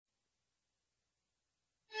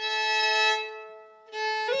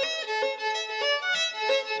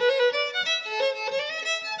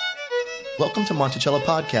Welcome to Monticello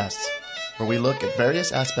Podcasts, where we look at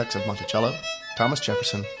various aspects of Monticello, Thomas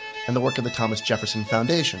Jefferson, and the work of the Thomas Jefferson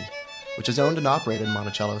Foundation, which has owned and operated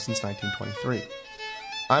Monticello since 1923.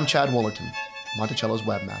 I'm Chad Wollerton, Monticello's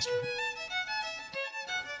webmaster.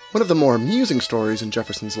 One of the more amusing stories in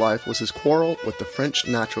Jefferson's life was his quarrel with the French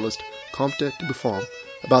naturalist Comte de Buffon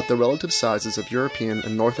about the relative sizes of European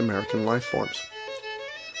and North American life forms.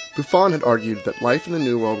 Buffon had argued that life in the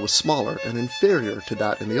New World was smaller and inferior to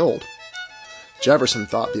that in the Old. Jefferson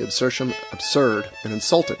thought the assertion absurd and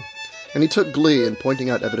insulting, and he took glee in pointing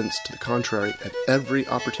out evidence to the contrary at every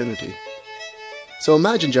opportunity. So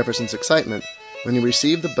imagine Jefferson's excitement when he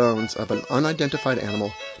received the bones of an unidentified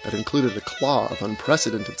animal that included a claw of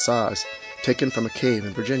unprecedented size taken from a cave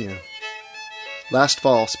in Virginia. Last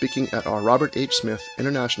fall, speaking at our Robert H. Smith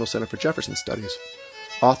International Center for Jefferson Studies,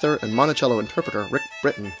 author and Monticello interpreter Rick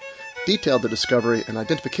Britton detailed the discovery and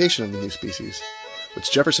identification of the new species, which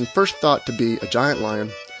Jefferson first thought to be a giant lion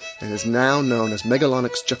and is now known as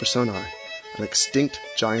Megalonyx jeffersoni, an extinct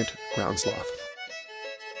giant ground sloth.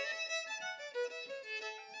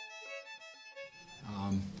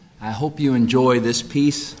 I hope you enjoy this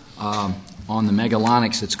piece on the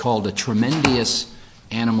Megalonyx. It's called A Tremendous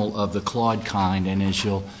Animal of the Clawed Kind, and as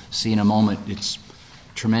you'll see in a moment, it's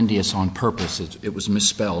tremendous on purpose. It was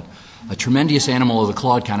misspelled. A tremendous animal of the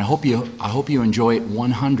clawed kind. I hope you enjoy it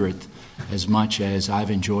 100th as much as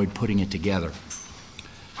I've enjoyed putting it together.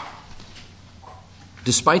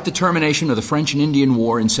 Despite the termination of the French and Indian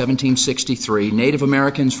War in 1763, Native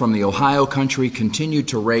Americans from the Ohio country continued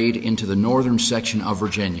to raid into the northern section of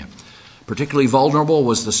Virginia. Particularly vulnerable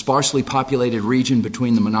was the sparsely populated region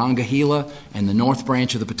between the Monongahela and the North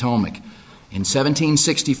Branch of the Potomac. In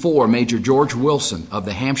 1764, Major George Wilson of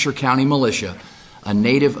the Hampshire County Militia, a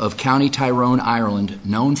native of County Tyrone, Ireland,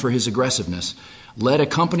 known for his aggressiveness, led a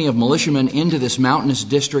company of militiamen into this mountainous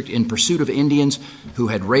district in pursuit of Indians who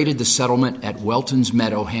had raided the settlement at Welton's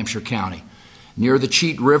Meadow, Hampshire County. Near the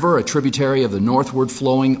Cheat River, a tributary of the northward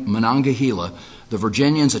flowing Monongahela, the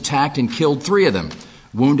Virginians attacked and killed 3 of them,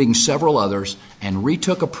 wounding several others, and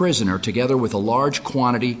retook a prisoner together with a large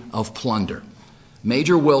quantity of plunder.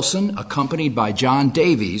 Major Wilson, accompanied by John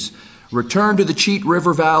Davies, returned to the Cheat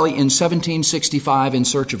River Valley in 1765 in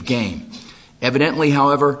search of game. Evidently,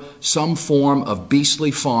 however, some form of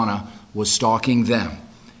beastly fauna was stalking them.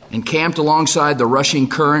 Encamped alongside the rushing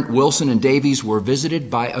current, Wilson and Davies were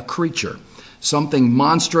visited by a creature, something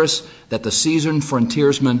monstrous that the seasoned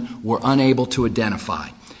frontiersmen were unable to identify.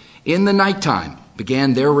 In the nighttime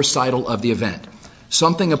began their recital of the event.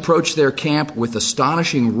 Something approached their camp with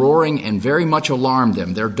astonishing roaring and very much alarmed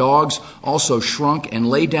them. Their dogs also shrunk and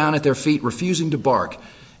lay down at their feet, refusing to bark.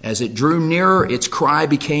 As it drew nearer, its cry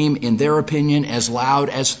became, in their opinion, as loud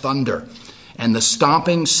as thunder, and the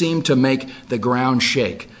stomping seemed to make the ground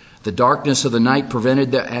shake. The darkness of the night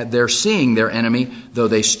prevented their seeing their enemy, though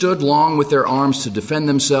they stood long with their arms to defend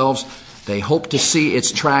themselves. They hoped to see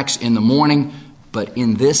its tracks in the morning, but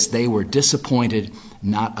in this they were disappointed.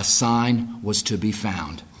 Not a sign was to be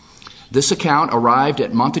found. This account arrived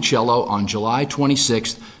at Monticello on July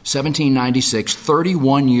 26, 1796,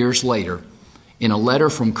 31 years later, in a letter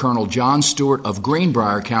from Colonel John Stewart of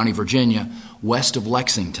Greenbrier County, Virginia, west of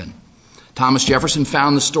Lexington. Thomas Jefferson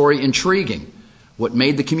found the story intriguing. What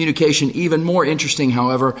made the communication even more interesting,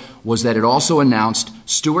 however, was that it also announced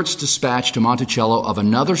Stewart's dispatch to Monticello of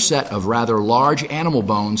another set of rather large animal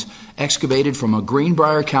bones excavated from a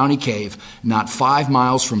Greenbrier County cave not 5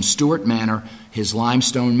 miles from Stewart Manor, his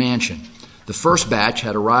limestone mansion. The first batch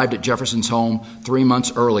had arrived at Jefferson's home 3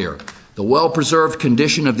 months earlier. The well-preserved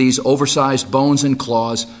condition of these oversized bones and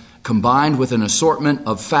claws, combined with an assortment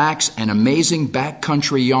of facts and amazing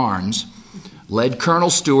backcountry yarns, led Colonel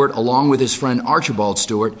Stewart, along with his friend Archibald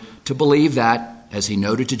Stewart, to believe that, as he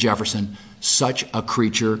noted to Jefferson, such a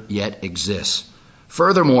creature yet exists.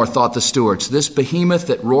 Furthermore, thought the Stewarts, this behemoth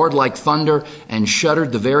that roared like thunder and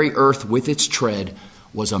shuddered the very earth with its tread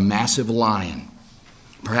was a massive lion.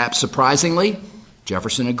 Perhaps surprisingly,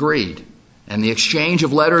 Jefferson agreed, and the exchange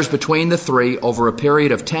of letters between the three over a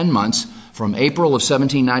period of 10 months, from April of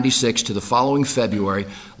 1796 to the following February,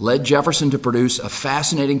 led Jefferson to produce a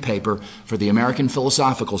fascinating paper for the American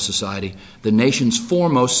Philosophical Society, the nation's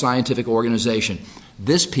foremost scientific organization.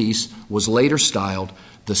 This piece was later styled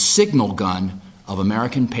the signal gun of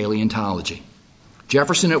American paleontology.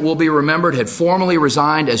 Jefferson, it will be remembered, had formally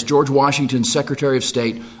resigned as George Washington's Secretary of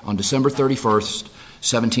State on December 31st,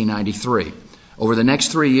 1793. Over the next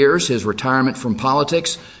 3 years, his retirement from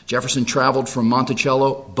politics, Jefferson traveled from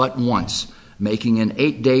Monticello but once, making an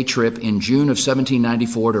 8-day trip in June of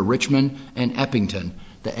 1794 to Richmond and Eppington,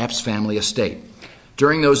 the Epps family estate.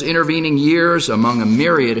 During those intervening years, among a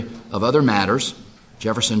myriad of other matters,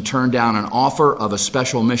 Jefferson turned down an offer of a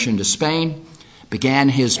special mission to Spain, began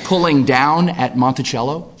his pulling down at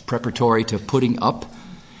Monticello, preparatory to putting up,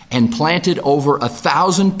 and planted over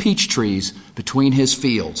 1,000 peach trees between his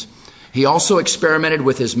fields. He also experimented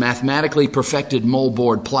with his mathematically perfected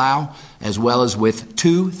moldboard plow, as well as with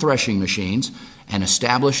 2 threshing machines, and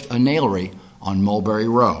established a nailery on Mulberry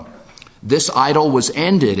Row. This idyll was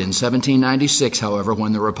ended in 1796, however,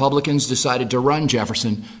 when the Republicans decided to run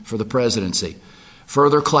Jefferson for the presidency.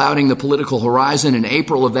 Further clouding the political horizon, in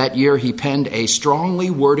April of that year, he penned a strongly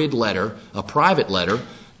worded letter, a private letter,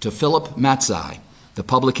 to Philip Mazzei, the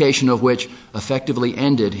publication of which effectively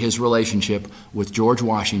ended his relationship with George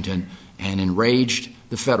Washington and enraged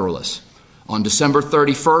the Federalists. On December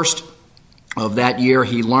 31st of that year,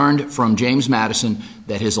 he learned from James Madison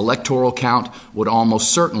that his electoral count would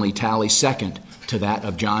almost certainly tally second to that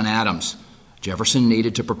of John Adams. Jefferson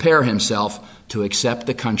needed to prepare himself to accept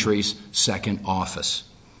the country's second office.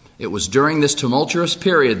 It was during this tumultuous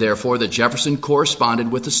period, therefore, that Jefferson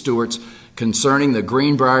corresponded with the Stuarts concerning the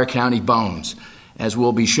Greenbrier County bones. As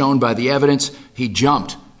will be shown by the evidence, he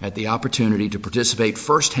jumped at the opportunity to participate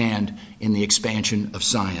firsthand in the expansion of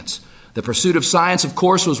science. The pursuit of science, of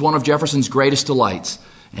course, was one of Jefferson's greatest delights,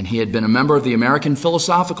 and he had been a member of the American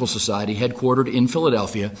Philosophical Society, headquartered in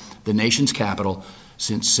Philadelphia, the nation's capital,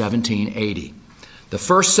 since 1780. The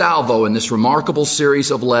first salvo in this remarkable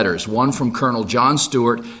series of letters, one from Colonel John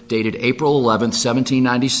Stuart, dated April 11,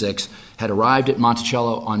 1796, had arrived at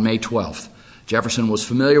Monticello on May 12th. Jefferson was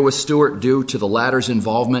familiar with Stuart due to the latter's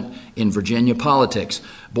involvement in Virginia politics.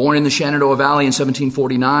 Born in the Shenandoah Valley in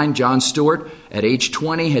 1749, John Stuart, at age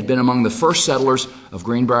 20, had been among the first settlers of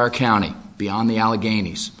Greenbrier County, beyond the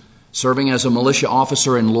Alleghenies. Serving as a militia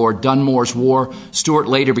officer in Lord Dunmore's War, Stuart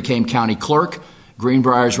later became county clerk,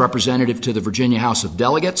 Greenbrier's representative to the Virginia House of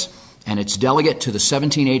Delegates, and its delegate to the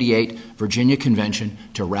 1788 Virginia Convention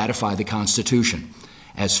to ratify the Constitution.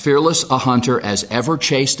 As fearless a hunter as ever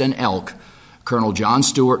chased an elk, Colonel John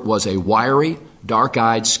Stuart was a wiry,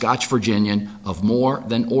 dark-eyed Scotch Virginian of more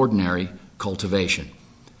than ordinary cultivation.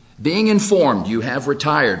 Being informed you have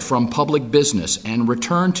retired from public business and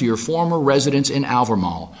returned to your former residence in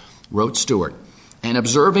Albemarle, wrote Stuart, and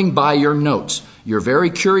observing by your notes your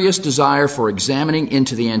very curious desire for examining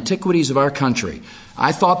into the antiquities of our country,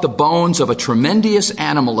 I thought the bones of a tremendous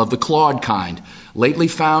animal of the clawed kind, lately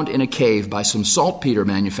found in a cave by some saltpeter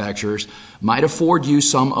manufacturers, might afford you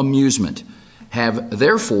some amusement. Have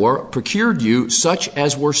therefore procured you such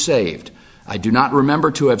as were saved. I do not remember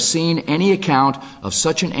to have seen any account of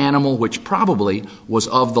such an animal, which probably was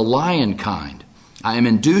of the lion kind. I am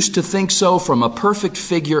induced to think so from a perfect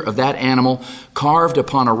figure of that animal carved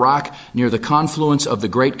upon a rock near the confluence of the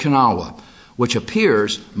Great Kanawha, which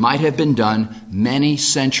appears might have been done many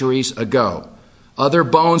centuries ago. Other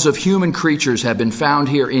bones of human creatures have been found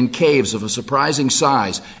here in caves of a surprising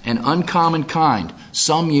size and uncommon kind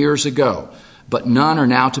some years ago, but none are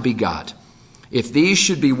now to be got. If these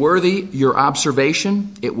should be worthy your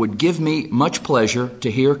observation, it would give me much pleasure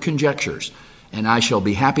to hear conjectures, and I shall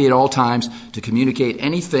be happy at all times to communicate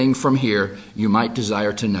anything from here you might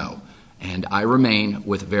desire to know. And I remain,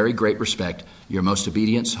 with very great respect, your most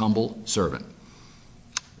obedient, humble servant,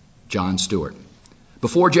 John Stuart.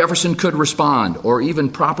 Before Jefferson could respond or even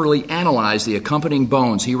properly analyze the accompanying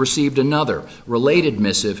bones, he received another related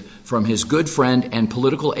missive from his good friend and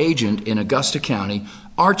political agent in Augusta County,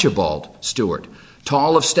 Archibald Stuart.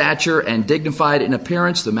 Tall of stature and dignified in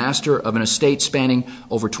appearance, the master of an estate spanning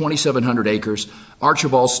over 2,700 acres,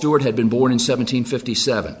 Archibald Stuart had been born in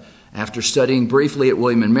 1757. After studying briefly at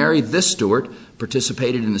William and Mary, this Stuart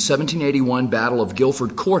participated in the 1781 Battle of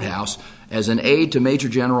Guilford Courthouse as an aide to Major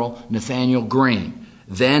General Nathaniel Greene,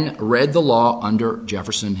 then read the law under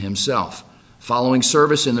Jefferson himself. Following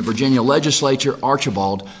service in the Virginia legislature,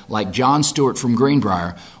 Archibald, like John Stuart from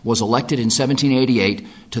Greenbrier, was elected in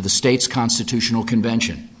 1788 to the state's constitutional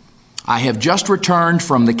convention. I have just returned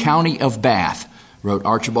from the county of Bath, wrote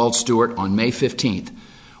Archibald Stuart on May 15th,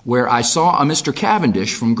 where I saw a Mr.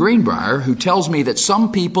 Cavendish from Greenbrier who tells me that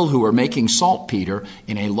some people who are making saltpeter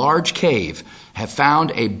in a large cave have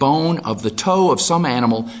found a bone of the toe of some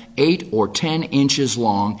animal 8 or 10 inches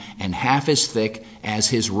long and half as thick as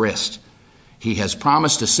his wrist. He has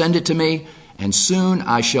promised to send it to me, and soon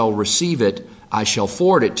I shall receive it. I shall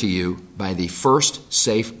forward it to you by the first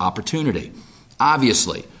safe opportunity.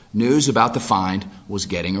 Obviously, news about the find was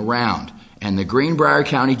getting around, and the Greenbrier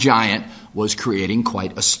County giant was creating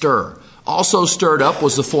quite a stir. Also stirred up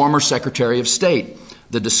was the former Secretary of State.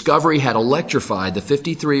 The discovery had electrified the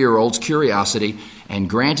 53-year-old's curiosity and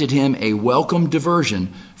granted him a welcome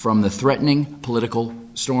diversion from the threatening political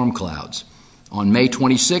storm clouds. On May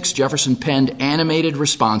 26, Jefferson penned animated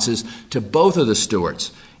responses to both of the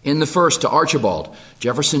Stuarts. In the first, to Archibald,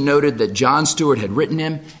 Jefferson noted that John Stuart had written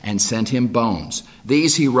him and sent him bones.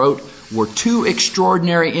 These, he wrote, were too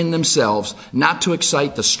extraordinary in themselves not to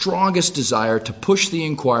excite the strongest desire to push the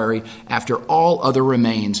inquiry after all other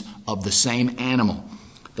remains of the same animal.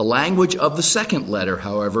 The language of the second letter,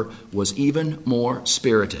 however, was even more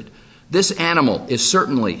spirited. This animal is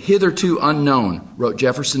certainly hitherto unknown, wrote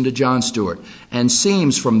Jefferson to John Stuart, and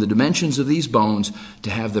seems from the dimensions of these bones to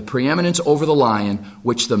have the preeminence over the lion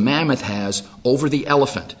which the mammoth has over the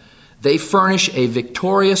elephant. They furnish a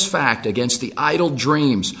victorious fact against the idle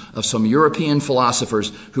dreams of some European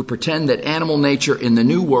philosophers who pretend that animal nature in the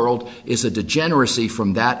New World is a degeneracy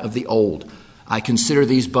from that of the Old. I consider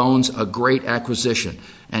these bones a great acquisition,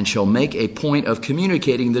 and shall make a point of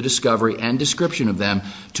communicating the discovery and description of them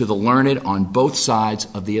to the learned on both sides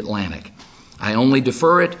of the Atlantic. I only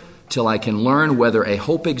defer it till I can learn whether a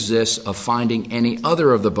hope exists of finding any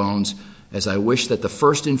other of the bones, as I wish that the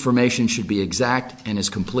first information should be exact and as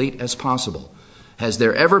complete as possible. Has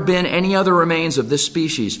there ever been any other remains of this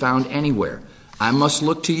species found anywhere? I must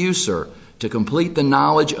look to you, sir, to complete the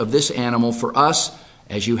knowledge of this animal for us,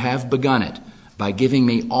 as you have begun it, by giving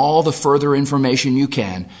me all the further information you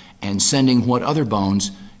can and sending what other bones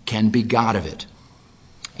can be got of it.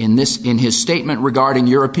 In his statement regarding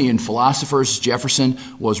European philosophers, Jefferson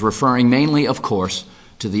was referring mainly, of course,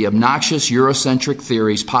 to the obnoxious Eurocentric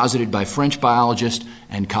theories posited by French biologist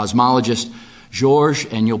and cosmologist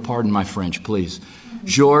Georges, and you'll pardon my French, please,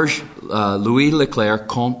 Georges Louis Leclerc,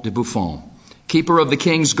 Comte de Buffon. Keeper of the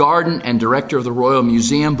King's Garden and director of the Royal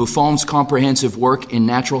Museum, Buffon's comprehensive work in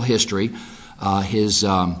natural history, his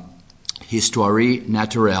Histoire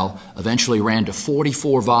Naturelle, eventually ran to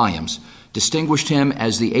 44 volumes, distinguished him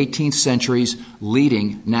as the 18th century's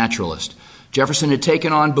leading naturalist. Jefferson had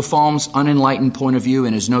taken on Buffon's unenlightened point of view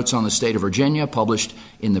in his Notes on the State of Virginia, published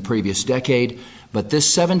in the previous decade, but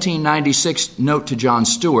this 1796 note to John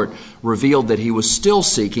Stuart revealed that he was still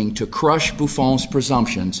seeking to crush Buffon's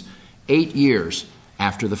presumptions 8 years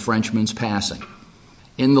after the Frenchman's passing.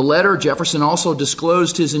 In the letter, Jefferson also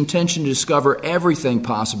disclosed his intention to discover everything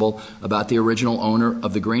possible about the original owner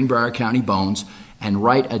of the Greenbrier County bones and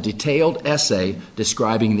write a detailed essay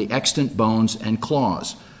describing the extant bones and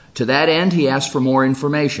claws. To that end, he asked for more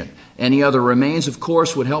information. Any other remains, of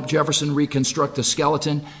course, would help Jefferson reconstruct the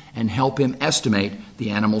skeleton and help him estimate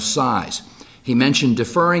the animal's size. He mentioned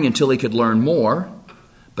deferring until he could learn more,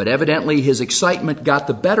 but evidently his excitement got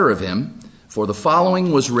the better of him, for the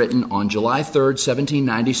following was written on July 3,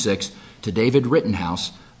 1796, to David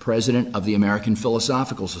Rittenhouse, president of the American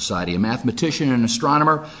Philosophical Society. A mathematician and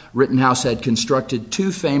astronomer, Rittenhouse had constructed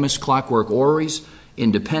 2 famous clockwork orreries,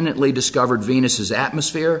 independently discovered Venus's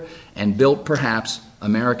atmosphere, and built perhaps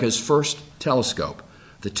America's first telescope.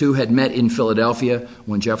 The two had met in Philadelphia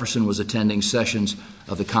when Jefferson was attending sessions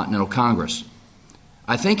of the Continental Congress.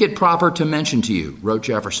 I think it proper to mention to you, wrote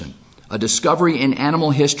Jefferson, a discovery in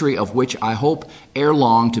animal history of which I hope ere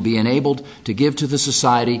long to be enabled to give to the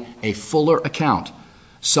Society a fuller account.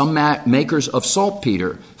 Some makers of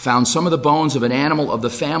saltpeter found some of the bones of an animal of the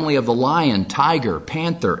family of the lion, tiger,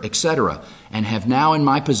 panther, etc., and have now in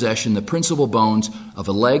my possession the principal bones of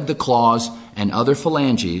the leg, the claws, and other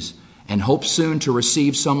phalanges, and hope soon to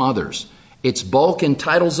receive some others. Its bulk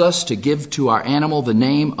entitles us to give to our animal the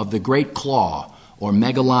name of the great claw, or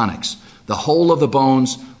Megalonyx. The whole of the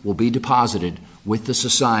bones will be deposited with the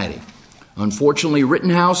Society. Unfortunately,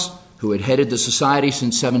 Rittenhouse, who had headed the Society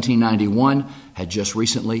since 1791, had just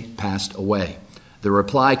recently passed away. The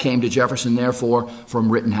reply came to Jefferson, therefore,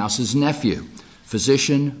 from Rittenhouse's nephew,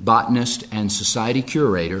 physician, botanist, and Society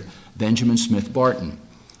curator Benjamin Smith Barton.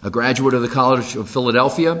 A graduate of the College of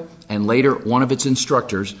Philadelphia and later one of its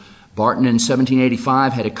instructors, Barton in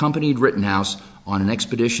 1785 had accompanied Rittenhouse on an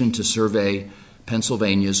expedition to survey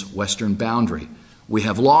Pennsylvania's western boundary. We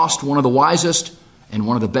have lost one of the wisest and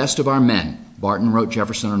one of the best of our men, Barton wrote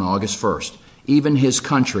Jefferson on August 1st. Even his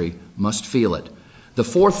country must feel it. The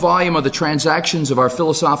 4th volume of the Transactions of our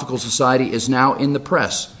Philosophical Society is now in the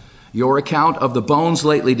press. Your account of the bones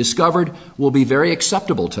lately discovered will be very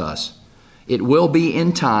acceptable to us. It will be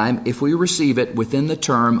in time if we receive it within the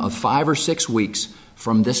term of 5 or 6 weeks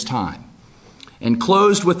from this time.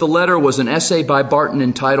 Enclosed with the letter was an essay by Barton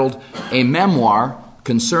entitled A Memoir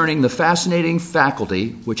Concerning the Fascinating Faculty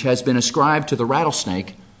Which Has Been Ascribed to the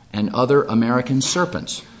Rattlesnake and Other American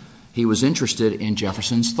Serpents. He was interested in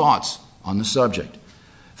Jefferson's thoughts on the subject.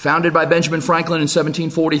 Founded by Benjamin Franklin in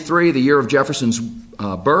 1743, the year of Jefferson's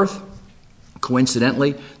birth,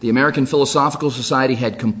 coincidentally, the American Philosophical Society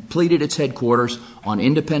had completed its headquarters on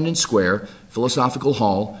Independence Square, Philosophical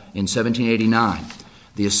Hall, in 1789.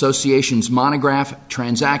 The association's monograph,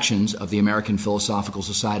 Transactions of the American Philosophical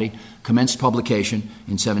Society, commenced publication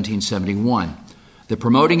in 1771. The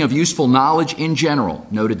Promoting of Useful Knowledge in General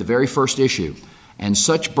noted the very first issue, and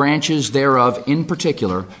such branches thereof in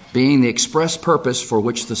particular, being the express purpose for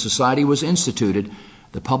which the society was instituted,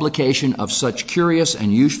 the publication of such curious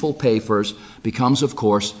and useful papers becomes, of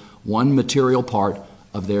course, one material part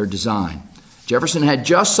of their design. Jefferson had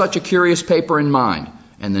just such a curious paper in mind,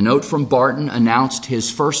 and the note from Barton announced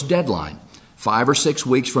his first deadline, 5 or 6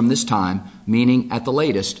 weeks from this time, meaning at the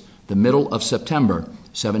latest, the middle of September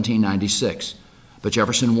 1796. But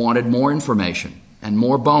Jefferson wanted more information and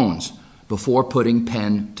more bones before putting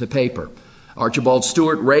pen to paper. Archibald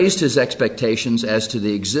Stuart raised his expectations as to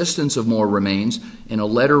the existence of more remains in a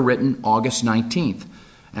letter written August 19th.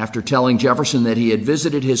 After telling Jefferson that he had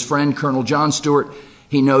visited his friend Colonel John Stuart,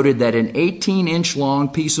 he noted that an 18-inch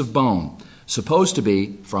long piece of bone, supposed to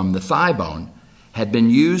be from the thigh bone, had been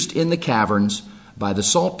used in the caverns by the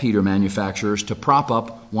saltpeter manufacturers to prop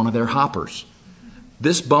up one of their hoppers.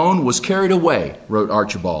 This bone was carried away, wrote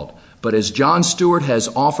Archibald, but as John Stuart has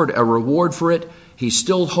offered a reward for it, he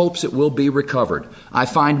still hopes it will be recovered. I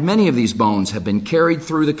find many of these bones have been carried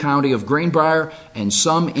through the county of Greenbrier and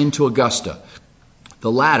some into Augusta.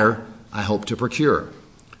 The latter I hope to procure.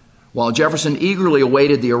 While Jefferson eagerly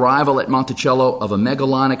awaited the arrival at Monticello of a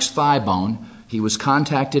Megalonyx thigh bone, he was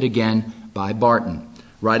contacted again by Barton.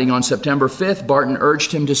 Writing on September 5th, Barton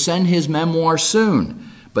urged him to send his memoir soon,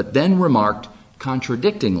 but then remarked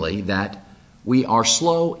contradictingly that we are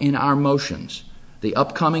slow in our motions. The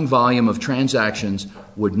upcoming volume of Transactions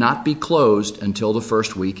would not be closed until the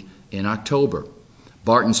first week in October.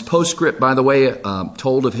 Barton's postscript, by the way,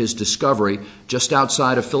 told of his discovery just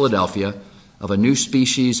outside of Philadelphia of a new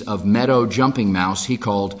species of meadow jumping mouse he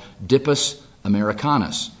called Dippus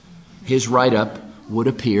americanus. His write-up would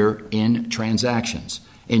appear in Transactions.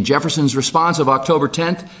 In Jefferson's response of October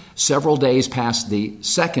 10th, several days past the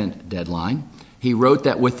second deadline, he wrote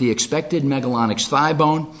that with the expected Megalonyx thigh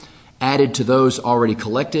bone added to those already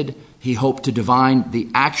collected, he hoped to divine the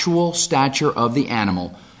actual stature of the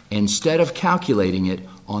animal instead of calculating it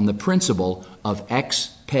on the principle of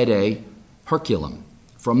ex pede Herculum,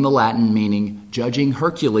 from the Latin meaning judging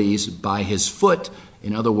Hercules by his foot,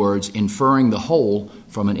 in other words, inferring the whole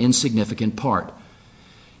from an insignificant part.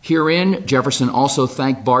 Herein, Jefferson also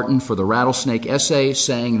thanked Barton for the rattlesnake essay,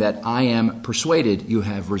 saying that I am persuaded you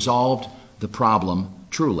have resolved the problem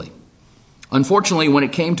truly. Unfortunately, when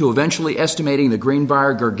it came to eventually estimating the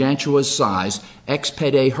Greenbrier gargantua's size, ex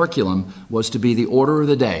pede Herculum was to be the order of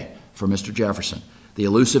the day for Mr. Jefferson. The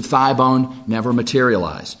elusive thigh bone never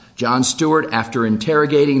materialized. John Stuart, after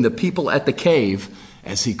interrogating the people at the cave,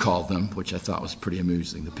 as he called them, which I thought was pretty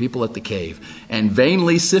amusing, the people at the cave, and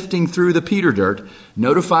vainly sifting through the peter dirt,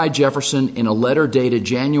 notified Jefferson in a letter dated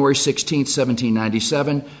January 16,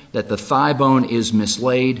 1797, that the thigh bone is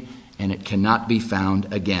mislaid and it cannot be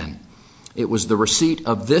found again. It was the receipt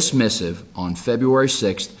of this missive on February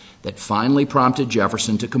 6th that finally prompted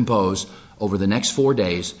Jefferson to compose, over the next 4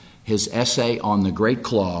 days, his essay on the Great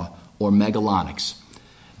Claw, or Megalonyx.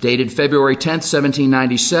 Dated February 10th,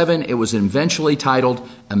 1797, it was eventually titled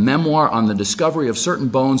A Memoir on the Discovery of Certain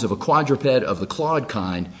Bones of a Quadruped of the Clawed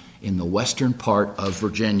Kind in the Western Part of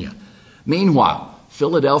Virginia. Meanwhile,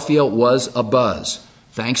 Philadelphia was abuzz,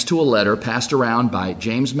 thanks to a letter passed around by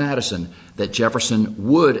James Madison that Jefferson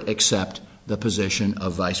would accept the position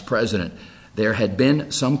of vice president. There had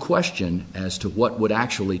been some question as to what would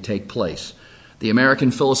actually take place. The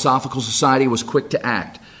American Philosophical Society was quick to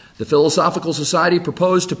act. The Philosophical Society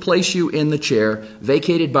proposed to place you in the chair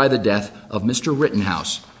vacated by the death of Mr.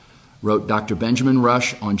 Rittenhouse, wrote Dr. Benjamin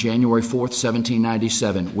Rush on January 4th,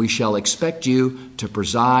 1797. We shall expect you to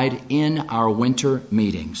preside in our winter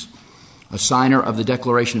meetings. A signer of the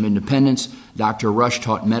Declaration of Independence, Dr. Rush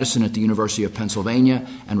taught medicine at the University of Pennsylvania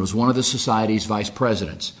and was one of the Society's vice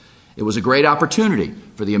presidents. It was a great opportunity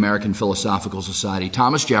for the American Philosophical Society.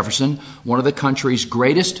 Thomas Jefferson, one of the country's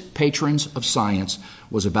greatest patrons of science,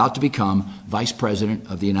 was about to become Vice President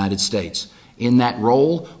of the United States. In that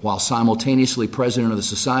role, while simultaneously President of the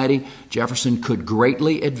Society, Jefferson could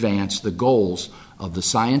greatly advance the goals of the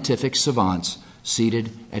scientific savants seated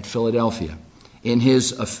at Philadelphia. In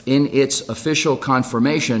its official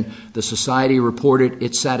confirmation, the Society reported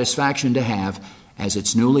its satisfaction to have, as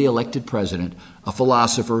its newly elected president, a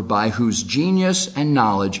philosopher by whose genius and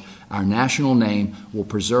knowledge our national name will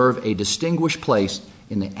preserve a distinguished place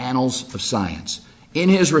in the annals of science. In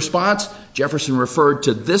his response, Jefferson referred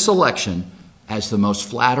to this election as the most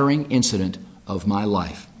flattering incident of my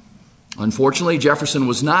life. Unfortunately, Jefferson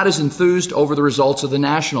was not as enthused over the results of the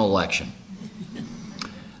national election.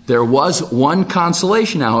 There was one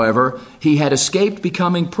consolation, however. He had escaped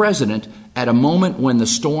becoming president at a moment when the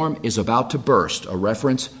storm is about to burst, a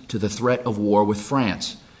reference to the threat of war with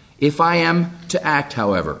France. If I am to act,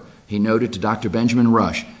 however, he noted to Dr. Benjamin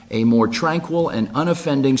Rush, a more tranquil and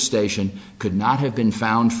unoffending station could not have been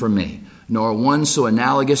found for me, nor one so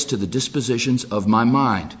analogous to the dispositions of my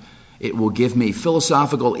mind. It will give me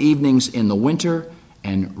philosophical evenings in the winter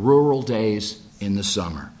and rural days in the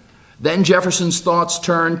summer. Then Jefferson's thoughts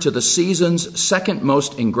turned to the season's second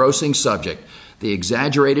most engrossing subject, the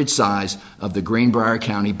exaggerated size of the Greenbrier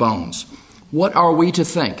County bones. What are we to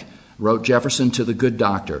think, wrote Jefferson to the good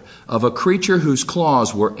doctor, of a creature whose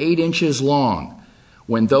claws were 8 inches long,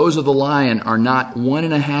 when those of the lion are not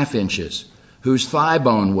 1.5 inches, whose thigh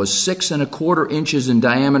bone was 6 1/4 inches in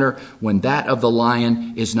diameter, when that of the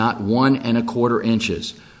lion is not 1 1/4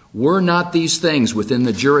 inches? Were not these things within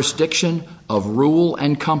the jurisdiction of rule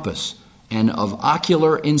and compass and of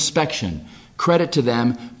ocular inspection, credit to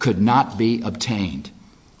them could not be obtained.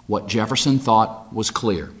 What Jefferson thought was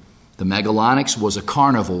clear. The Megalonyx was a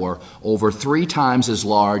carnivore over 3 times as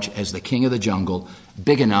large as the king of the jungle,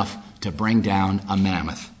 big enough to bring down a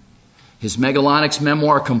mammoth. His Megalonyx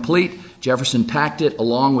memoir complete, Jefferson packed it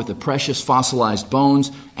along with the precious fossilized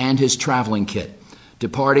bones and his traveling kit.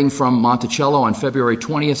 Departing from Monticello on February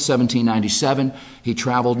 20th, 1797, he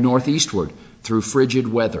traveled northeastward through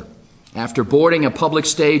frigid weather. After boarding a public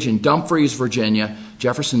stage in Dumfries, Virginia,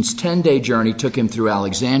 Jefferson's 10-day journey took him through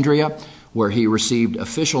Alexandria, where he received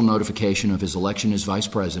official notification of his election as vice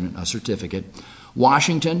president, a certificate,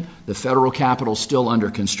 Washington, the federal capital still under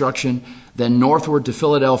construction, then northward to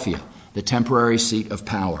Philadelphia, the temporary seat of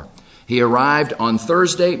power. He arrived on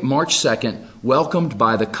Thursday, March 2nd, welcomed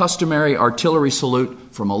by the customary artillery salute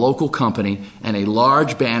from a local company and a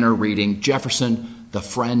large banner reading, "Jefferson, the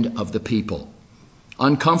friend of the people."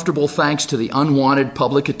 Uncomfortable thanks to the unwanted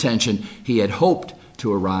public attention, he had hoped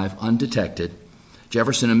to arrive undetected.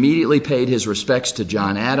 Jefferson immediately paid his respects to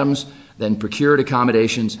John Adams, then procured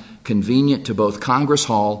accommodations convenient to both Congress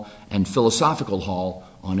Hall and Philosophical Hall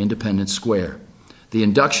on Independence Square. The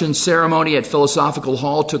induction ceremony at Philosophical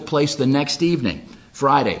Hall took place the next evening,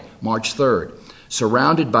 Friday, March 3rd.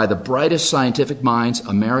 Surrounded by the brightest scientific minds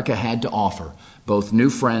America had to offer, both new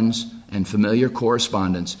friends and familiar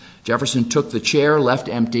correspondents, Jefferson took the chair left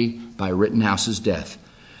empty by Rittenhouse's death.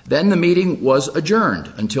 Then the meeting was adjourned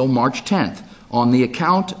until March 10th on the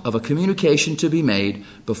account of a communication to be made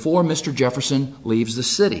before Mr. Jefferson leaves the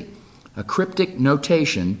city. A cryptic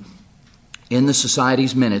notation in the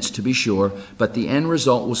Society's minutes, to be sure, but the end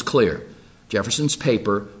result was clear. Jefferson's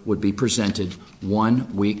paper would be presented 1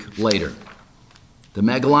 week later. The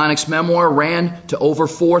Megalonyx memoir ran to over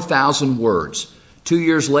 4,000 words. 2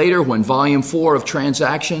 years later, when Volume 4 of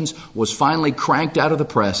Transactions was finally cranked out of the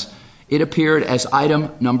press, it appeared as item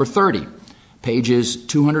number 30, pages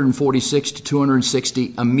 246 to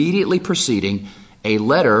 260, immediately preceding a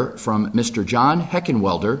letter from Mr. John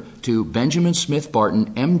Heckenwelder to Benjamin Smith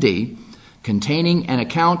Barton, M.D., containing an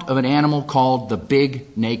account of an animal called the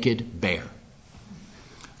Big Naked Bear.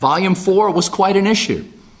 Volume 4 was quite an issue.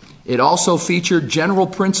 It also featured general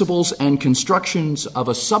principles and constructions of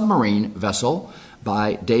a submarine vessel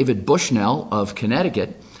by David Bushnell of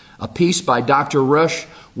Connecticut, a piece by Dr. Rush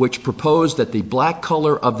which proposed that the black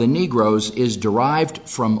color of the Negroes is derived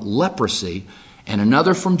from leprosy, and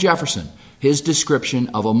another from Jefferson, his description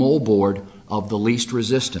of a moldboard of the least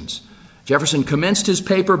resistance. Jefferson commenced his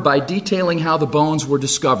paper by detailing how the bones were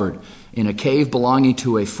discovered in a cave belonging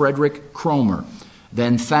to a Frederick Cromer,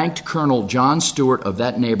 then thanked Colonel John Stewart of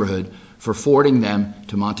that neighborhood for forwarding them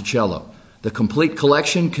to Monticello. The complete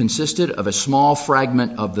collection consisted of a small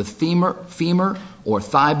fragment of the femur or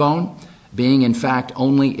thigh bone, being in fact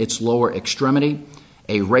only its lower extremity,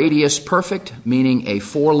 a radius perfect, meaning a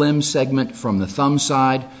forelimb segment from the thumb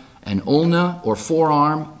side, an ulna or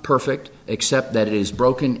forearm perfect, except that it is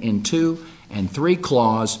broken in 2, and 3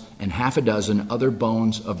 claws and half a dozen other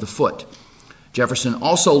bones of the foot. Jefferson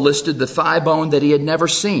also listed the thigh bone that he had never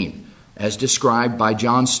seen, as described by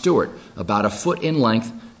John Stewart, about 1 foot in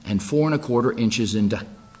length and 4 1/4 inches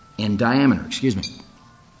in diameter.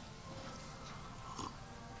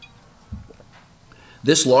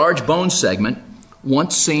 This large bone segment,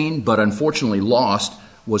 once seen but unfortunately lost,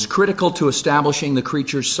 was critical to establishing the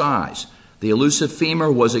creature's size. The elusive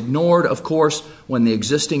femur was ignored, of course, when the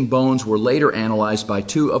existing bones were later analyzed by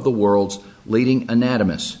 2 of the world's leading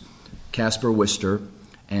anatomists, Caspar Wistar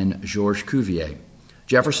and Georges Cuvier.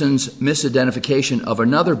 Jefferson's misidentification of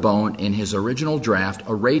another bone in his original draft,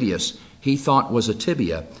 a radius, he thought was a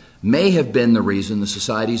tibia, may have been the reason the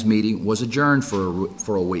Society's meeting was adjourned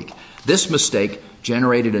for a week. This mistake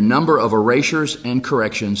generated a number of erasures and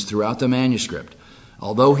corrections throughout the manuscript.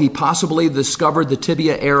 Although he possibly discovered the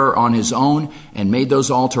tibia error on his own and made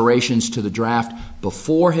those alterations to the draft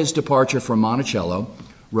before his departure from Monticello,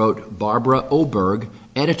 wrote Barbara Oberg,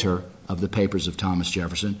 editor of the Papers of Thomas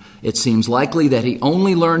Jefferson, it seems likely that he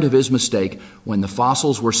only learned of his mistake when the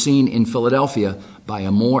fossils were seen in Philadelphia by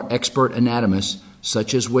a more expert anatomist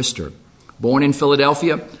such as Worcester. Born in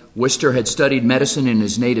Philadelphia, Worcester had studied medicine in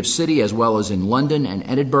his native city as well as in London and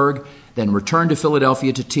Edinburgh, then returned to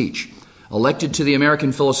Philadelphia to teach. Elected to the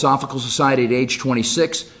American Philosophical Society at age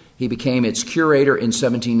 26, he became its curator in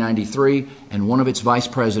 1793 and one of its vice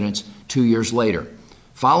presidents 2 years later.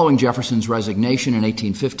 Following Jefferson's resignation in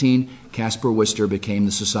 1815, Caspar Worcester became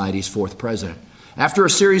the Society's fourth president. After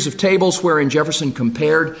a series of tables wherein Jefferson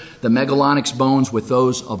compared the Megalonyx bones with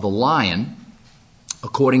those of the lion,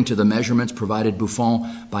 according to the measurements provided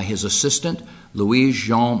Buffon by his assistant, Louis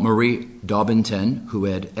Jean-Marie Daubenton, who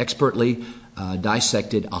had expertly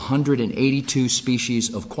dissected 182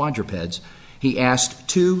 species of quadrupeds, he asked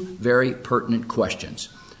two very pertinent questions.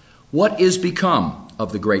 What is become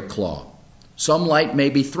of the great claw? Some light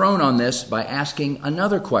may be thrown on this by asking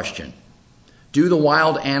another question. Do the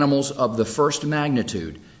wild animals of the first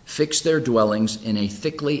magnitude fix their dwellings in a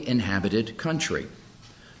thickly inhabited country?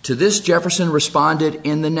 To this Jefferson responded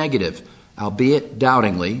in the negative, albeit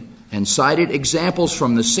doubtingly, and cited examples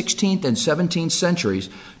from the 16th and 17th centuries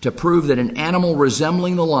to prove that an animal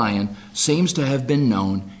resembling the lion seems to have been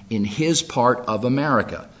known in his part of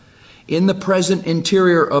America. In the present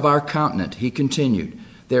interior of our continent, he continued,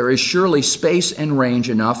 there is surely space and range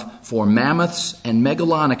enough for mammoths and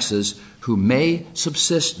megalonyxes who may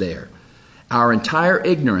subsist there. Our entire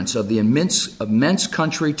ignorance of the immense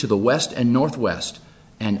country to the west and northwest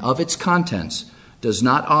and of its contents does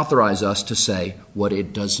not authorize us to say what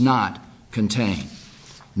it does not contain.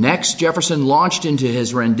 Next, Jefferson launched into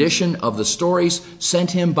his rendition of the stories sent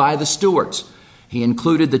him by the Stuarts. He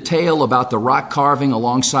included the tale about the rock carving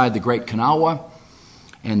alongside the Great Kanawha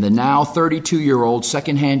and the now 32-year-old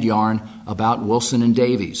secondhand yarn about Wilson and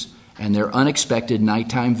Davies and their unexpected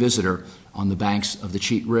nighttime visitor on the banks of the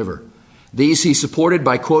Cheat River. These he supported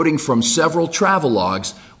by quoting from several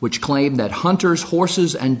travelogues which claimed that hunters,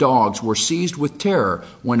 horses, and dogs were seized with terror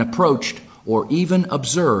when approached or even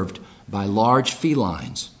observed by large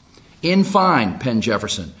felines. In fine, penned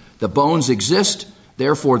Jefferson, the bones exist,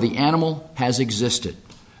 therefore the animal has existed.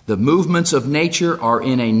 The movements of nature are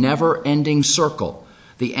in a never-ending circle.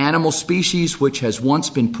 The animal species which has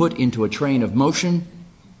once been put into a train of motion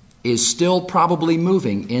is still probably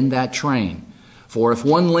moving in that train. For if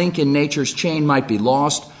one link in nature's chain might be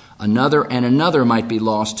lost, another and another might be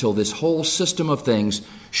lost till this whole system of things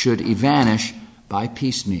should vanish by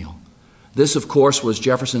piecemeal. This, of course, was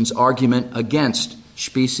Jefferson's argument against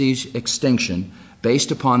species extinction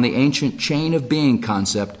based upon the ancient chain of being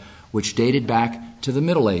concept which dated back to the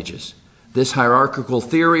Middle Ages. This hierarchical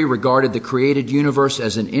theory regarded the created universe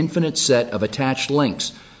as an infinite set of attached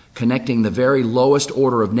links, connecting the very lowest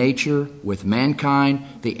order of nature with mankind,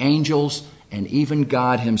 the angels, and even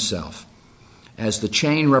God himself. As the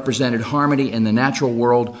chain represented harmony in the natural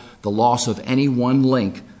world, the loss of any one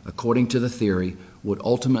link, according to the theory, would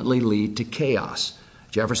ultimately lead to chaos.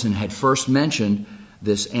 Jefferson had first mentioned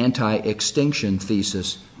this anti-extinction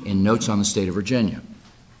thesis in Notes on the State of Virginia.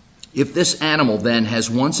 If this animal then has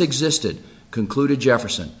once existed, concluded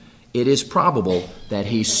Jefferson, it is probable that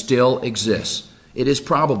he still exists. It is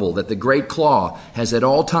probable that the great claw has at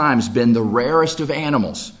all times been the rarest of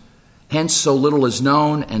animals. Hence so little is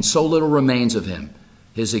known and so little remains of him.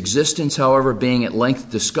 His existence, however, being at length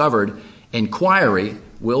discovered, inquiry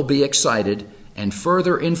will be excited and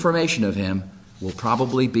further information of him will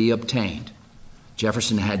probably be obtained.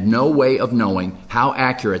 Jefferson had no way of knowing how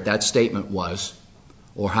accurate that statement was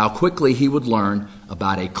or how quickly he would learn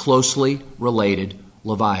about a closely related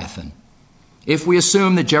Leviathan. If we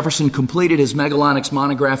assume that Jefferson completed his Megalonyx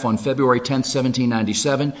monograph on February 10,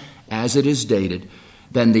 1797, as it is dated,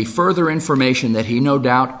 then the further information that he no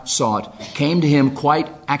doubt sought came to him quite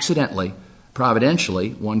accidentally, providentially,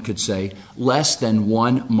 one could say, less than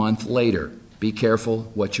 1 month later. Be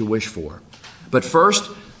careful what you wish for. But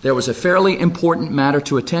first, there was a fairly important matter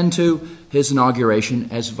to attend to, his inauguration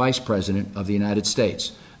as Vice President of the United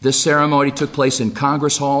States. This ceremony took place in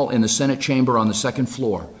Congress Hall in the Senate chamber on the second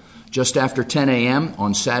floor. Just after 10 a.m.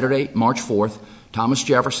 on Saturday, March 4th, Thomas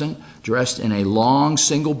Jefferson, dressed in a long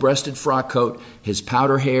single-breasted frock coat, his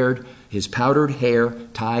powdered hair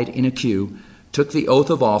tied in a queue, took the oath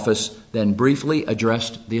of office, then briefly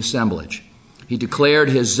addressed the assemblage. He declared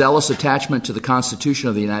his zealous attachment to the Constitution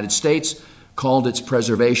of the United States, called its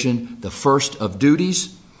preservation the first of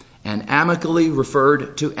duties, and amicably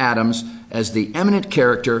referred to Adams as the eminent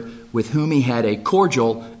character with whom he had a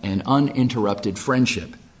cordial and uninterrupted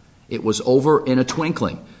friendship. It was over in a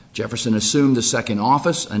twinkling. Jefferson assumed the second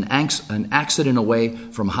office, an accident away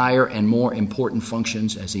from higher and more important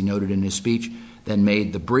functions, as he noted in his speech, then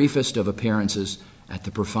made the briefest of appearances at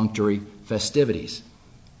the perfunctory festivities.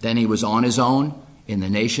 Then he was on his own in the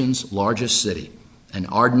nation's largest city, an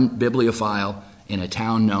ardent bibliophile in a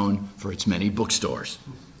town known for its many bookstores.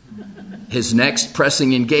 His next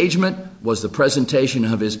pressing engagement was the presentation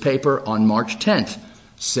of his paper on March 10th,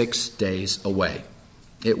 6 days away.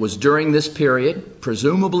 It was during this period,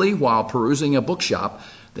 presumably while perusing a bookshop,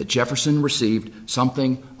 that Jefferson received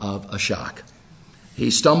something of a shock.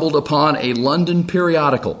 He stumbled upon a London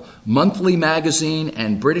periodical, Monthly Magazine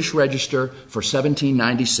and British Register for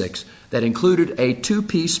 1796, that included a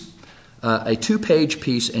two-page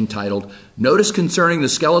piece entitled "Notice Concerning the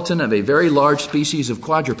Skeleton of a Very Large Species of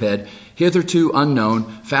Quadruped, hitherto unknown,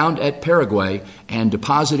 found at Paraguay and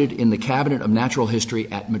deposited in the Cabinet of Natural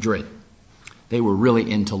History at Madrid." They were really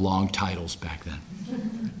into long titles back then.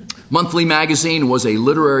 Monthly Magazine was a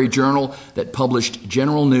literary journal that published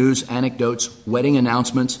general news, anecdotes, wedding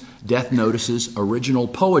announcements, death notices, original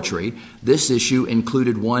poetry. This issue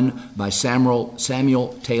included one by Samuel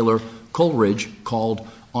Taylor Coleridge called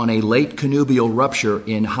 "On a Late Connubial Rupture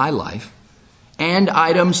in High Life," and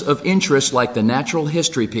items of interest like the natural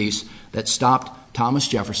history piece that stopped Thomas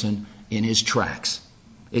Jefferson in his tracks.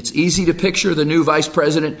 It's easy to picture the new vice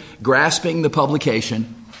president grasping the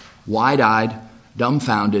publication, wide-eyed,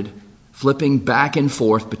 dumbfounded, flipping back and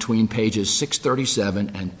forth between pages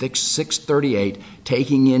 637 and 638,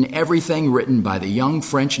 taking in everything written by the young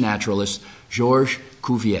French naturalist Georges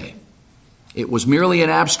Cuvier. It was merely an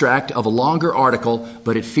abstract of a longer article,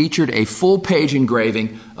 but it featured a full-page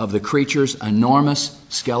engraving of the creature's enormous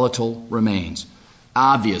skeletal remains.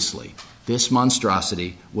 Obviously, this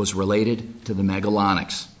monstrosity was related to the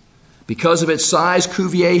Megalonyx. Because of its size,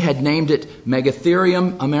 Cuvier had named it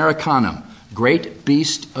Megatherium americanum, Great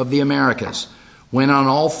Beast of the Americas. When on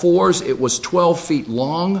all fours, it was 12 feet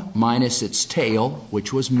long, minus its tail,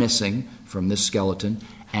 which was missing from this skeleton,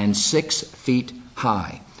 and 6 feet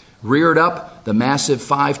high. Reared up, the massive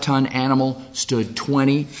 5-ton animal stood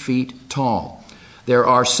 20 feet tall. There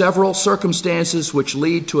are several circumstances which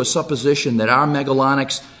lead to a supposition that our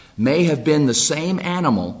Megalonyx may have been the same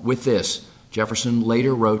animal with this, Jefferson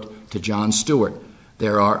later wrote to John Stuart.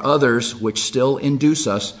 There are others which still induce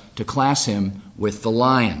us to class him with the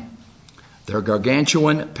lion. The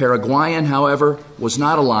gargantuan Paraguayan, however, was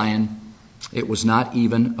not a lion. It was not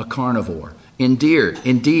even a carnivore.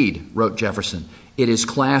 Indeed, wrote Jefferson, it is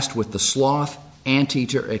classed with the sloth,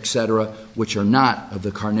 anteater, etc., which are not of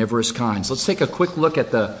the carnivorous kinds. Let's take a quick look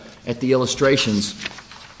at the illustrations,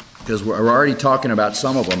 because we're already talking about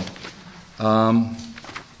some of them.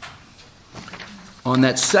 On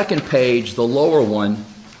that second page, the lower one,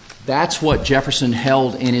 that's what Jefferson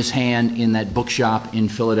held in his hand in that bookshop in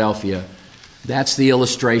Philadelphia. That's the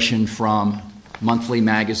illustration from Monthly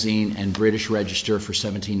Magazine and British Register for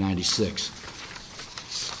 1796.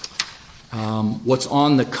 What's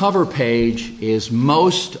on the cover page is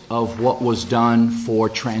most of what was done for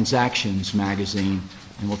Transactions magazine,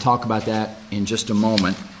 and we'll talk about that in just a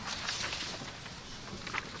moment.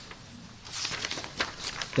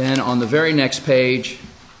 Then on the very next page,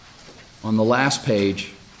 on the last page,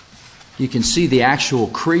 you can see the actual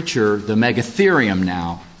creature, the Megatherium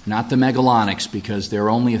now, not the Megalonyx, because there are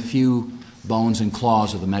only a few bones and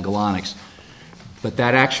claws of the Megalonyx. But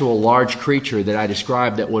that actual large creature that I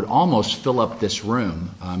described that would almost fill up this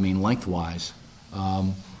room, lengthwise,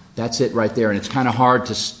 that's it right there. And it's kind of hard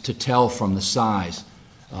to tell from the size.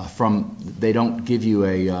 They don't give you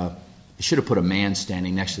you should have put a man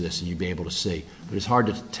standing next to this and you'd be able to see. But it's hard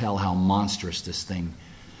to tell how monstrous this thing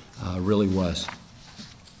really was.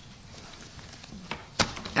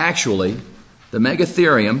 Actually, the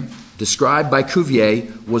Megatherium, described by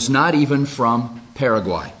Cuvier, was not even from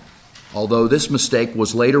Paraguay, although this mistake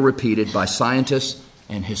was later repeated by scientists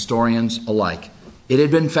and historians alike. It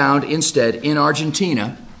had been found instead in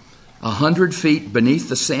Argentina, 100 feet beneath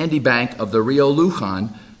the sandy bank of the Rio Luján,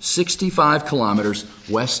 65 kilometers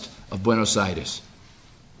west of Buenos Aires.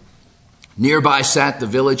 Nearby sat the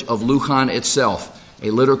village of Luján itself, a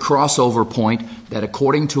little crossover point that,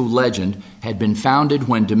 according to legend, had been founded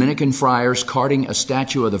when Dominican friars carting a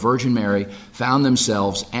statue of the Virgin Mary found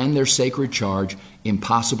themselves and their sacred charge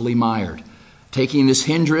impossibly mired. Taking this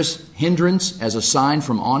hindrance as a sign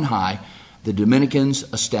from on high, the Dominicans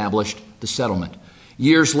established the settlement.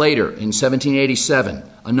 Years later, in 1787,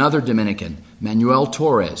 another Dominican, Manuel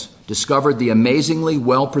Torres, discovered the amazingly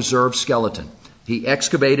well-preserved skeleton. He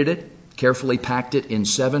excavated it, carefully packed it in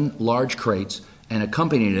 7 large crates, and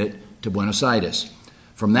accompanied it to Buenos Aires.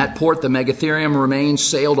 From that port, the megatherium remains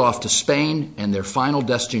sailed off to Spain and their final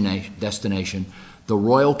destination, the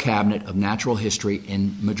Royal Cabinet of Natural History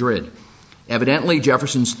in Madrid. Evidently,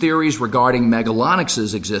 Jefferson's theories regarding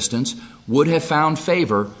Megalonyx's existence would have found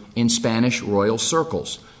favor in Spanish royal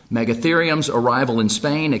circles. Megatherium's arrival in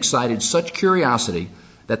Spain excited such curiosity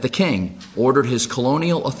that the king ordered his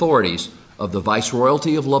colonial authorities of the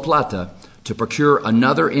Viceroyalty of La Plata to procure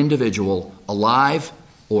another individual alive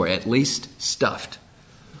or at least stuffed.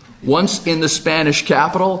 Once in the Spanish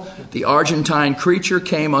capital, the Argentine creature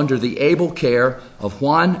came under the able care of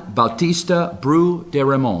Juan Bautista Bru de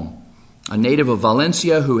Ramon, a native of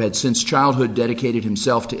Valencia who had since childhood dedicated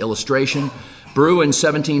himself to illustration. Bru in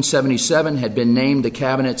 1777 had been named the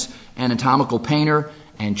cabinet's anatomical painter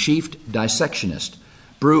and chief dissectionist.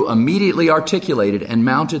 Bru immediately articulated and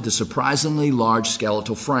mounted the surprisingly large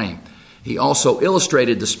skeletal frame. He also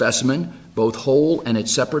illustrated the specimen, both whole and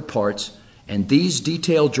its separate parts, and these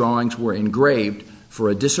detailed drawings were engraved for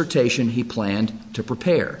a dissertation he planned to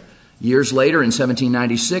prepare. Years later, in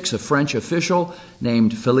 1796, a French official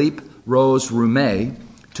named Philippe Rose Roumet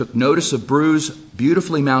took notice of Bru's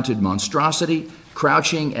beautifully mounted monstrosity,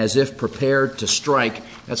 crouching as if prepared to strike.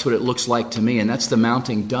 That's what it looks like to me, and that's the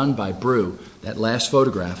mounting done by Bru, that last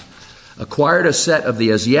photograph. Acquired a set of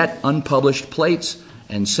the as yet unpublished plates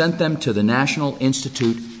and sent them to the National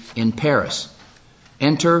Institute in Paris.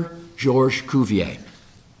 Enter Georges Cuvier.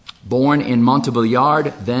 Born in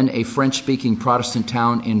Montbéliard, then a French-speaking Protestant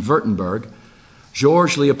town in Württemberg,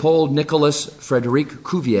 Georges Leopold Nicolas Frédéric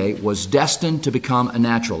Cuvier was destined to become a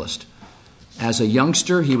naturalist. As a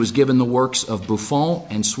youngster, he was given the works of Buffon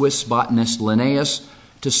and Swiss botanist Linnaeus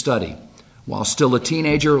to study. While still a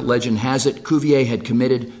teenager, legend has it, Cuvier had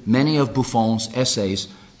committed many of Buffon's essays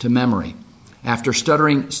to memory. After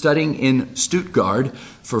studying in Stuttgart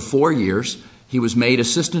for 4 years, he was made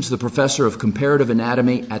assistant to the professor of comparative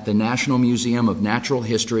anatomy at the National Museum of Natural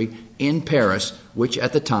History in Paris, which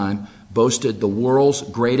at the time boasted the world's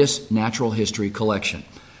greatest natural history collection.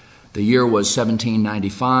 The year was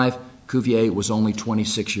 1795. Cuvier was only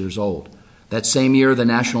 26 years old. That same year, the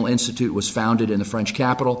National Institute was founded in the French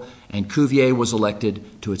capital, and Cuvier was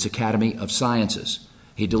elected to its Academy of Sciences.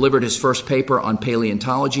 He delivered his first paper on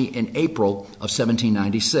paleontology in April of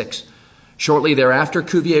 1796. Shortly thereafter,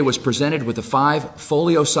 Cuvier was presented with the 5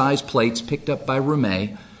 folio-sized plates picked up by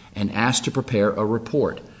Roumet and asked to prepare a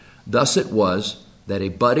report. Thus it was that a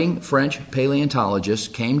budding French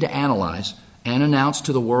paleontologist came to analyze and announce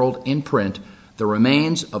to the world in print the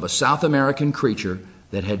remains of a South American creature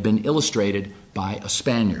that had been illustrated by a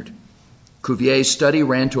Spaniard. Cuvier's study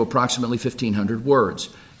ran to approximately 1,500 words.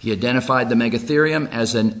 He identified the megatherium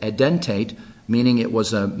as an edentate, meaning it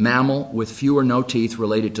was a mammal with few or no teeth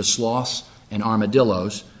related to sloths and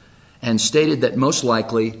armadillos, and stated that most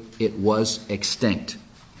likely it was extinct.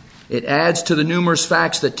 It adds to the numerous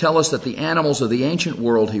facts that tell us that the animals of the ancient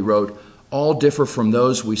world, he wrote, all differ from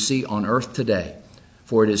those we see on earth today,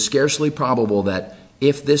 for it is scarcely probable that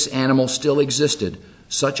if this animal still existed,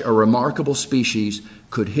 such a remarkable species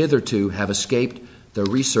could hitherto have escaped the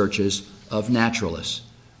researches of naturalists.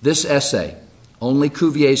 This essay, only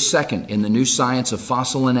Cuvier's second in the new science of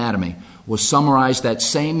fossil anatomy, was summarized that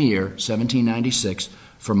same year, 1796,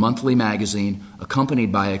 for Monthly Magazine,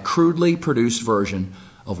 accompanied by a crudely produced version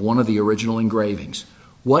of one of the original engravings.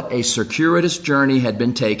 What a circuitous journey had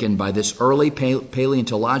been taken by this early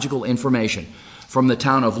paleontological information from the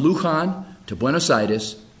town of Lujan to Buenos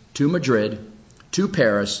Aires to Madrid to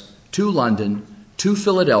Paris to London to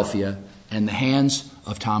Philadelphia and the hands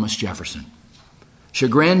of Thomas Jefferson.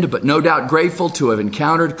 Chagrined but no doubt grateful to have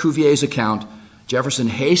encountered Cuvier's account, Jefferson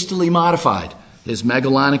hastily modified his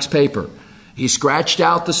Megalonyx paper. He scratched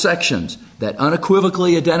out the sections that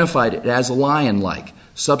unequivocally identified it as lion-like,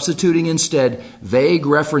 substituting instead vague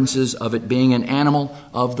references of it being an animal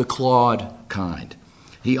of the clawed kind.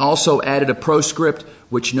 He also added a proscript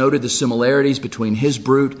which noted the similarities between his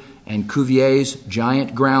brute and Cuvier's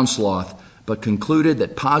giant ground sloth, but concluded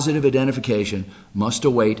that positive identification must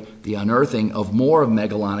await the unearthing of more of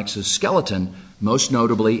Megalonyx's skeleton, most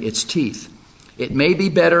notably its teeth. It may be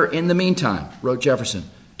better in the meantime, wrote Jefferson,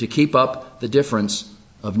 to keep up the difference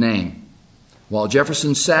of name. While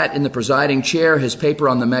Jefferson sat in the presiding chair, his paper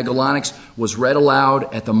on the Megalonyx was read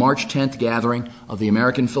aloud at the March 10th gathering of the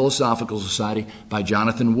American Philosophical Society by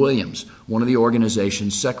Jonathan Williams, one of the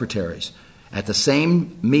organization's secretaries. At the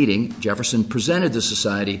same meeting, Jefferson presented the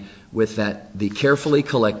society with the carefully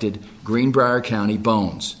collected Greenbrier County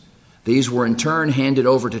bones. These were in turn handed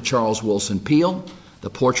over to Charles Willson Peale, the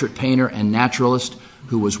portrait painter and naturalist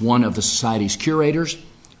who was one of the society's curators,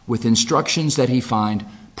 with instructions that he find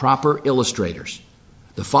proper illustrators.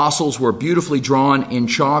 The fossils were beautifully drawn in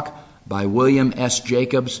chalk by William S.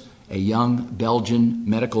 Jacobs, a young Belgian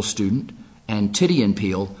medical student, and Titian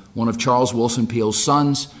Peale, one of Charles Willson Peale's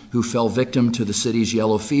sons, who fell victim to the city's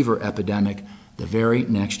yellow fever epidemic the very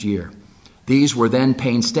next year. These were then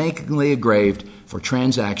painstakingly engraved for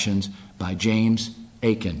transactions by James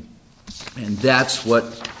Aiken. And that's what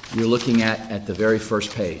you're looking at the very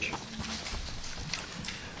first page.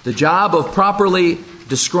 The job of properly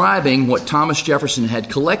describing what Thomas Jefferson had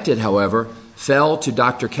collected, however, fell to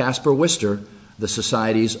Dr. Caspar Wistar, the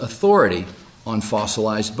Society's authority on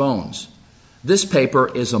fossilized bones. This paper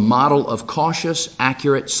is a model of cautious,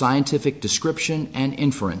 accurate scientific description and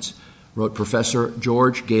inference, wrote Professor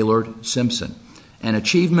George Gaylord Simpson, an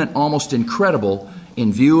achievement almost incredible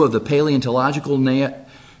in view of the paleontological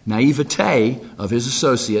naivete of his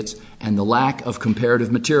associates and the lack of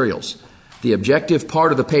comparative materials. The objective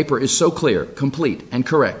part of the paper is so clear, complete, and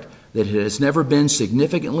correct that it has never been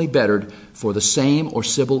significantly bettered for the same or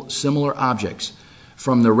similar objects.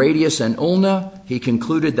 From the radius and ulna, he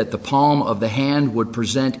concluded that the palm of the hand would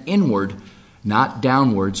present inward, not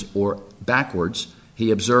downwards or backwards. He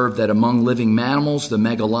observed that among living mammals, the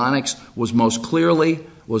Megalonyx was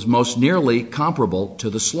most nearly comparable to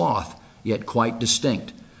the sloth, yet quite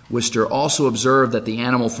distinct. Wistar also observed that the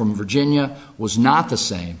animal from Virginia was not the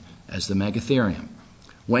same as the Megatherium.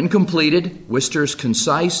 When completed, Wistar's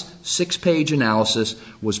concise 6-page analysis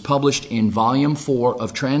was published in Volume 4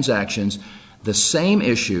 of Transactions, the same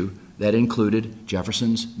issue that included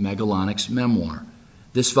Jefferson's Megalonyx memoir.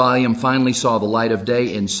 This volume finally saw the light of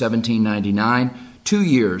day in 1799, 2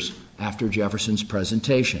 years after Jefferson's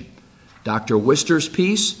presentation. Dr. Wistar's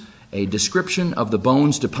piece, a description of the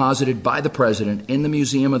bones deposited by the President in the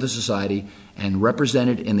Museum of the Society and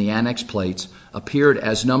represented in the annex plates, appeared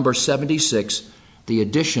as number 76, the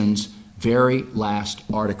edition's very last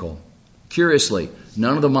article. Curiously,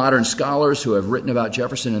 none of the modern scholars who have written about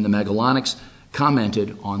Jefferson and the Megalonyx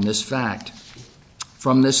commented on this fact.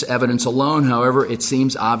 From this evidence alone, however, it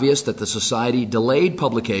seems obvious that the Society delayed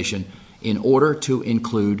publication in order to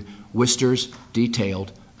include Wistar's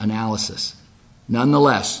detailed analysis.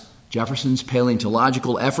 Nonetheless, Jefferson's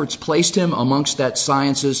paleontological efforts placed him amongst that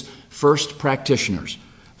science's first practitioners.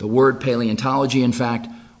 The word paleontology, in fact,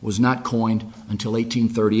 was not coined until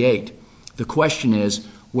 1838. The question is,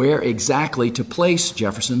 where exactly to place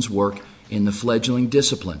Jefferson's work in the fledgling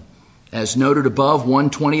discipline? As noted above, one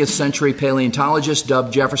 20th century paleontologist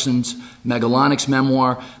dubbed Jefferson's Megalonyx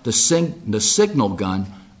memoir the signal gun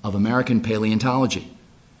of American paleontology.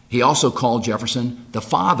 He also called Jefferson the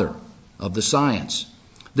father of the science.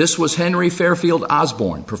 This was Henry Fairfield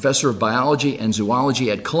Osborn, professor of biology and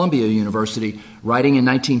zoology at Columbia University, writing in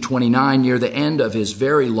 1929 near the end of his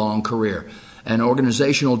very long career. An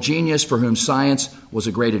organizational genius for whom science was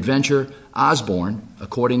a great adventure, Osborn,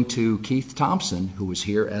 according to Keith Thompson, who was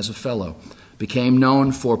here as a fellow, became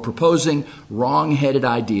known for proposing wrong-headed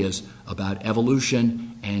ideas about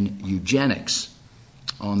evolution and eugenics.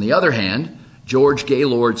 On the other hand, George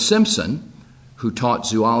Gaylord Simpson, who taught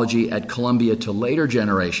zoology at Columbia to later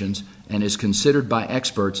generations and is considered by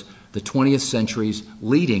experts the 20th century's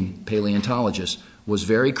leading paleontologist, was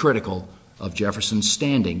very critical of Jefferson's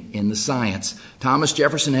standing in the science. Thomas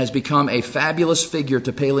Jefferson has become a fabulous figure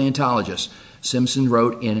to paleontologists, Simpson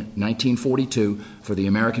wrote in 1942 for the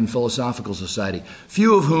American Philosophical Society,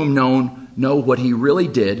 few of whom know what he really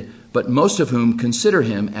did, but most of whom consider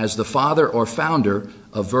him as the father or founder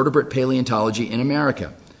of vertebrate paleontology in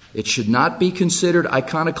America. It should not be considered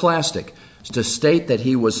iconoclastic to state that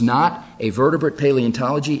he was not a vertebrate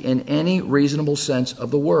paleontology in any reasonable sense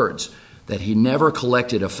of the words, that he never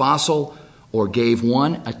collected a fossil or gave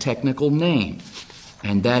one a technical name,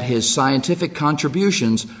 and that his scientific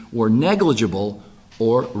contributions were negligible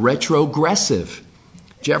or retrogressive.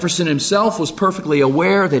 Jefferson himself was perfectly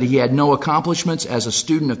aware that he had no accomplishments as a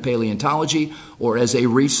student of paleontology or as a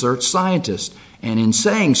research scientist, and in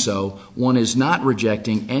saying so, one is not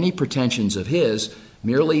rejecting any pretensions of his,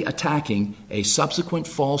 merely attacking a subsequent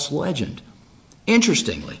false legend.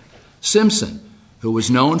 Interestingly, Simpson, who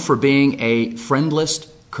was known for being a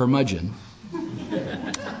friendless curmudgeon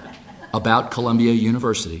about Columbia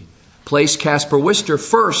University, placed Caspar Wistar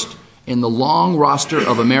first in the long roster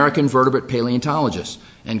of American vertebrate paleontologists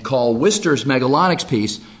and called Wistar's Megalonyx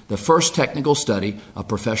piece the first technical study of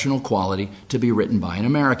professional quality to be written by an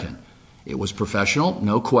American. It was professional,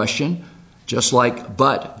 no question, Just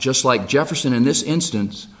like Jefferson in this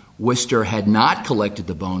instance, Worcester had not collected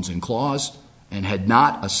the bones and claws and had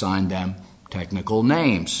not assigned them technical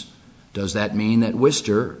names. Does that mean that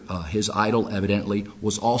Worcester, his idol evidently,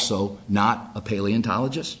 was also not a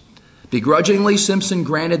paleontologist? Begrudgingly, Simpson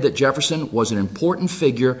granted that Jefferson was an important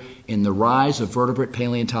figure in the rise of vertebrate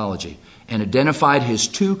paleontology and identified his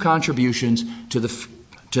two contributions to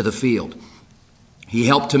the field. He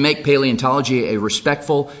helped to make paleontology a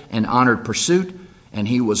respectful and honored pursuit, and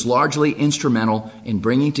he was largely instrumental in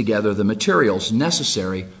bringing together the materials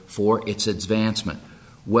necessary for its advancement.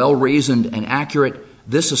 Well-reasoned and accurate,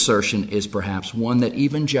 this assertion is perhaps one that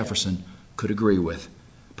even Jefferson could agree with.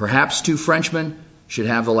 Perhaps two Frenchmen should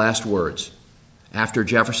have the last words. After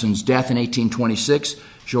Jefferson's death in 1826,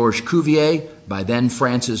 Georges Cuvier, by then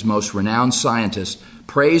France's most renowned scientist,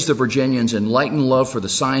 praised the Virginian's enlightened love for the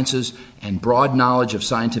sciences and broad knowledge of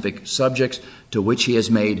scientific subjects to which he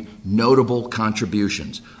has made notable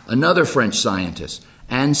contributions. Another French scientist,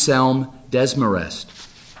 Anselme Desmarest,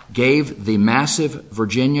 gave the massive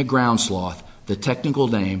Virginia ground sloth the technical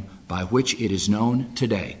name by which it is known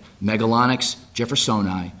today, Megalonyx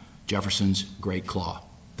jeffersoni, Jefferson's great claw.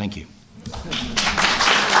 Thank you.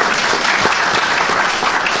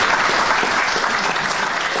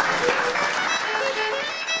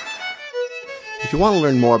 If you want to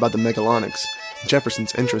learn more about the Megalonyx and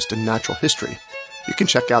Jefferson's interest in natural history, you can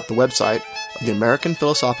check out the website of the American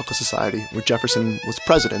Philosophical Society, where Jefferson was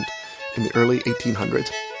president in the early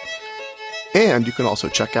 1800s. And you can also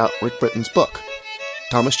check out Rick Britton's book,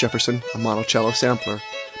 Thomas Jefferson, a Monticello Sampler,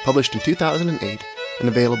 published in 2008 and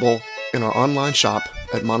available in our online shop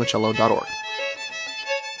at monticello.org.